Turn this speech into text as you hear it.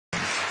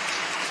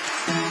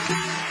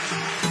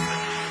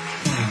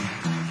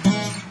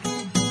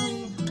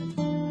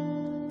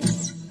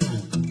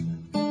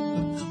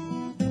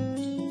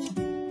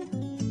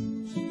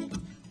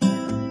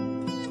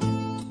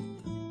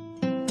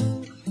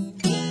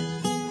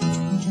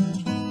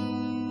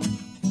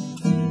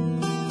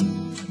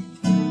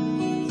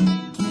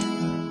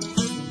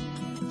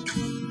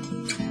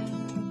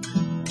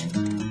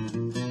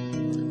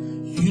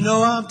You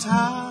know I'm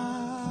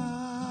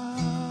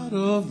tired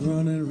of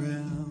running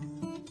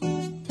around.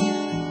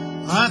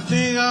 I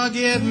think I'll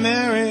get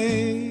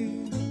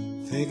married,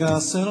 think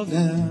I'll settle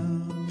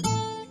down.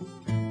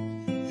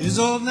 This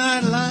old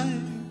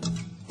nightlife,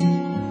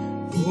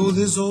 oh,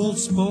 this old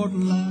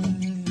sporting life,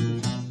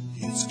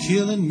 it's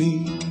killing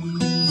me.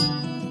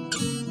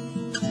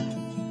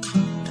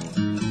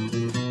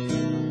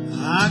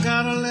 I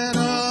got a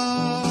letter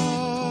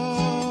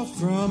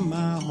from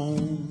my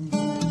home.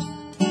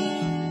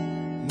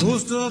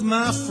 Most of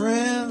my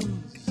friends,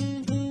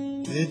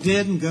 they're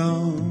dead and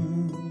gone.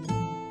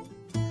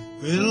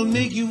 It'll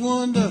make you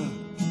wonder,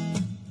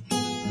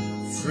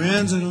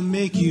 friends, it'll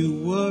make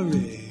you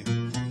worry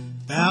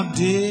about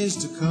days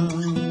to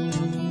come.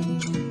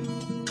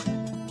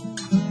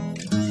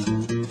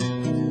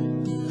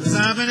 'Cause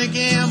I've been a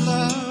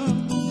gambler,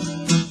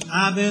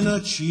 I've been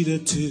a cheater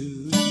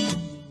too.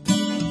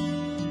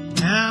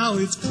 Now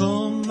it's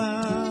come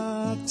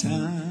my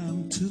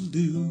time to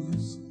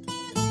lose.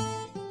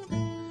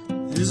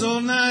 This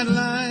old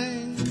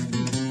nightlife,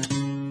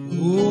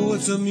 oh,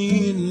 it's a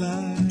mean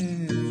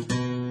life,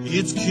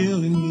 it's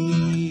killing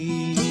me.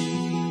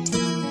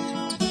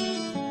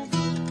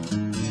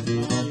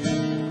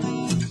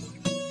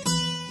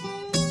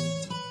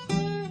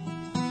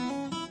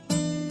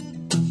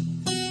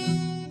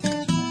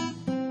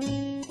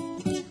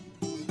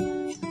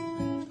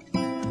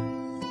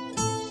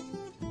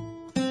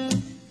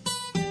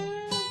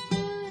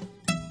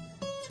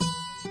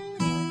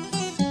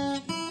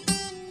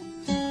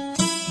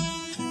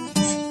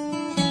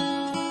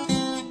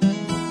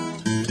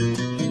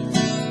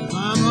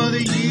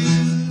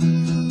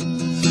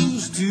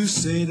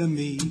 Say to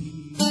me,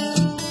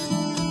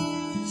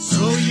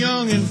 so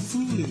young and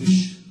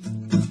foolish,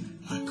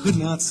 I could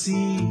not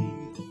see.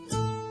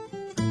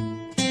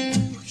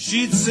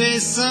 She'd say,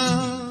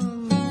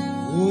 son,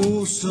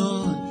 oh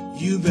son,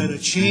 you better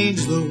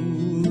change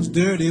those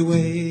dirty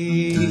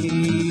ways.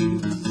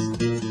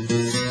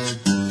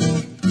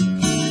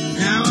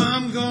 Now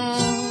I'm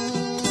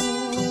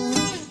going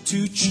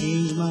to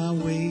change my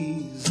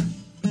ways.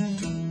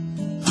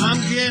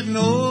 I'm getting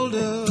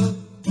older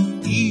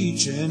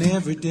each and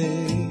every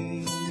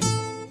day.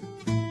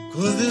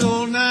 'Cause this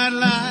old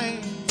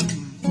nightlife,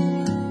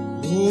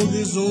 oh,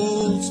 this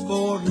old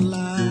sporting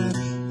life,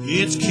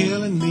 it's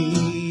killing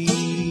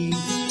me.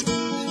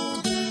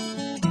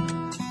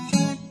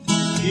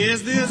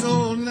 Yes, this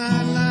old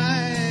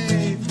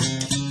nightlife,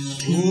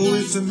 oh,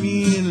 it's a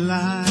mean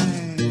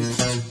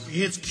life,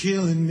 it's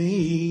killing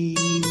me.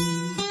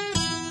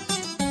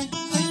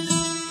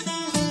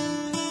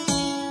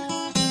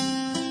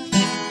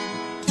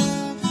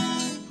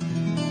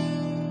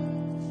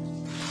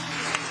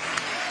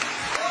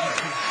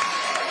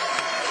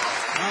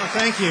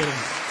 Thank you.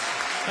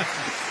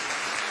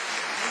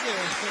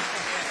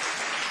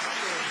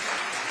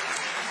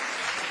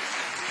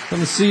 From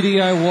the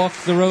CD, I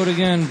Walked the Road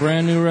Again,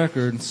 brand new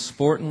record,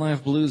 Sport and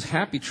Life Blues.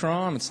 Happy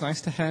Traum. It's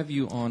nice to have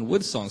you on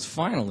WOODSONGS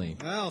finally.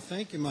 Well,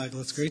 thank you,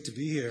 Michael. It's great to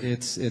be here.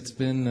 It's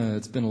been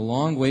a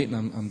long wait,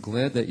 and I'm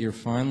glad that you're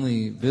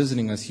finally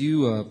visiting us.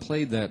 You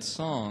played that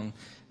song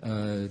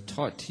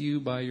taught to you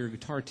by your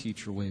guitar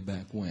teacher way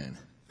back when.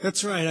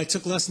 That's right. I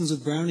took lessons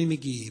with Brownie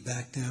McGhee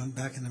back in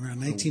around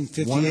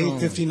 1958,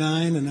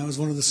 59, and that was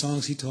one of the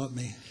songs he taught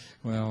me.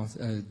 Well,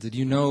 did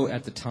you know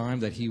at the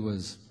time that he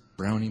was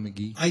Brownie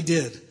McGhee? I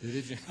did.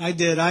 Did you? I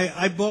did.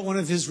 I bought one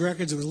of his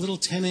records. It was a little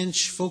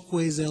 10-inch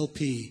Folkways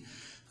LP,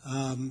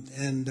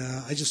 and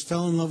I just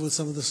fell in love with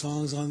some of the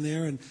songs on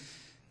there. And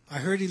I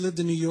heard he lived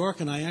in New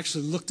York, and I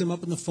actually looked him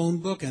up in the phone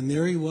book, and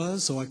there he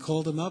was. So I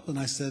called him up, and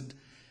I said,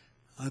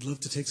 I'd love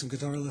to take some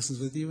guitar lessons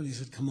with you. And he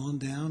said, come on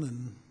down.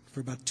 And for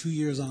about 2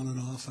 years on and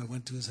off, I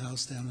went to his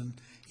house down in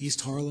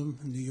East Harlem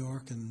in New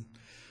York and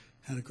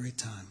had a great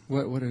time.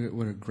 What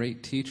a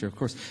great teacher. Of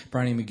course,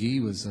 Brownie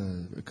McGhee was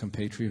a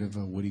compatriot of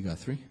Woody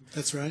Guthrie.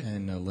 That's right.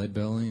 And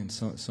Leadbelly and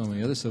so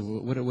many others. So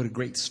what a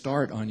great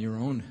start on your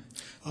own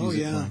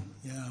music playing.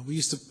 Yeah. We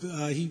used to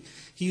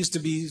he used to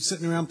be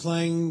sitting around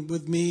playing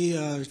with me,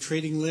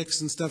 trading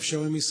licks and stuff,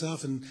 showing me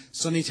stuff. And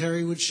Sonny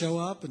Terry would show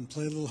up and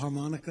play a little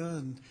harmonica,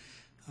 and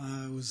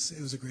it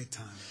was a great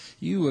time.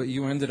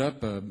 You ended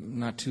up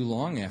not too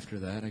long after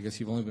that. I guess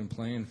you've only been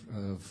playing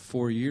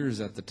 4 years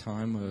at the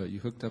time. You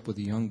hooked up with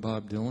a young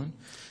Bob Dylan.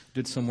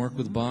 Did some work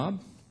with Bob?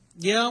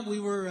 Yeah, we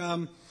were.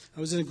 I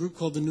was in a group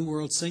called the New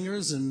World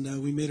Singers,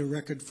 and we made a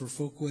record for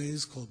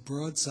Folkways called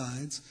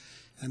Broadsides.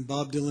 And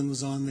Bob Dylan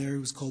was on there. It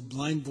was called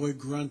Blind Boy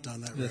Grunt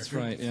on that record. That's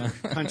right, yeah.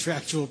 For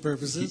contractual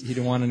purposes. He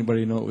didn't want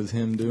anybody to know it was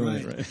him doing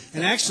it, right?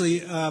 And actually,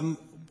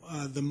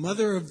 the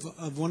mother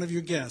of one of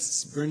your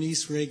guests,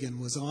 Bernice Reagan,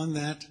 was on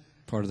that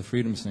Part of the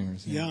Freedom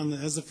Singers. Yeah,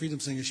 as the Freedom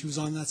Singer. She was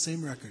on that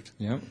same record.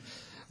 Yep.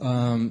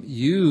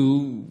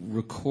 You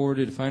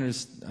recorded, if I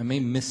may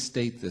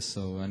misstate this,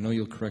 so I know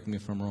you'll correct me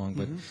if I'm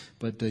wrong,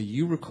 but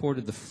you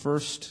recorded the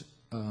first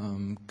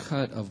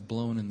cut of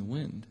Blowin' in the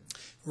Wind.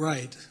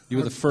 Right. You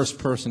were the first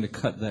person to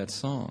cut that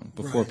song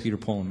before Right. Peter,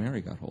 Paul, and Mary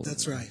got hold of it.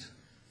 That's right.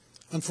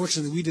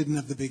 Unfortunately, we didn't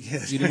have the big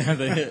hit. You didn't have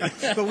the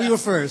hit. But we were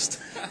first.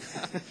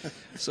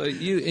 So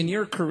you, in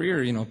your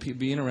career, you know,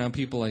 being around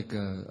people like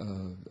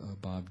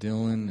Bob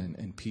Dylan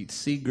and Pete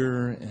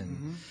Seeger,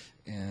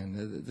 and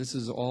this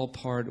is all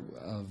part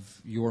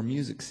of your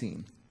music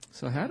scene.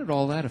 So how did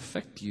all that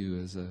affect you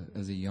as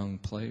a young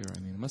player? I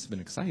mean, it must have been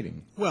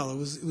exciting. Well, it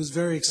was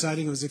very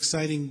exciting. It was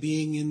exciting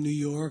being in New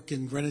York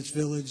and Greenwich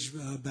Village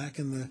back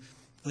in the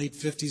late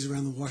 50s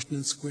around the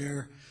Washington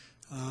Square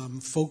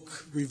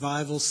folk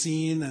revival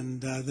scene,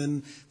 and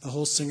then the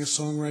whole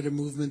singer-songwriter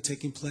movement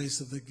taking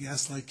place at the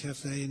Gaslight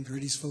Cafe in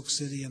Gertie's Folk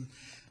City and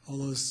all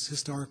those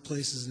historic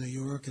places in New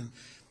York, and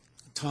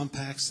Tom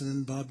Paxton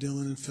and Bob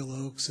Dylan and Phil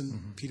Oakes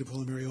and Peter, Paul,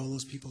 and Mary, all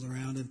those people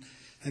around.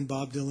 And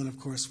Bob Dylan, of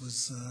course,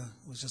 was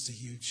just a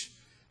huge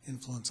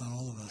influence on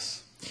all of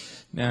us.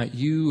 Now,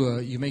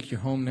 you make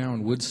your home now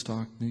in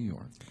Woodstock, New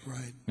York.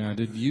 Right. Now,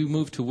 did you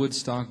move to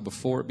Woodstock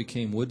before it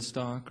became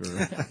Woodstock,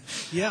 or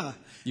Yeah.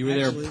 you were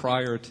actually, there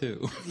prior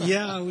to?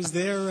 Yeah, I was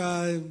there.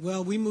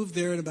 Well, we moved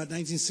there in about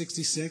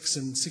 1966,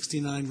 and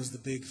 '69 was the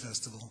big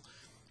festival.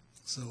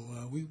 So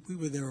we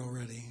were there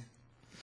already.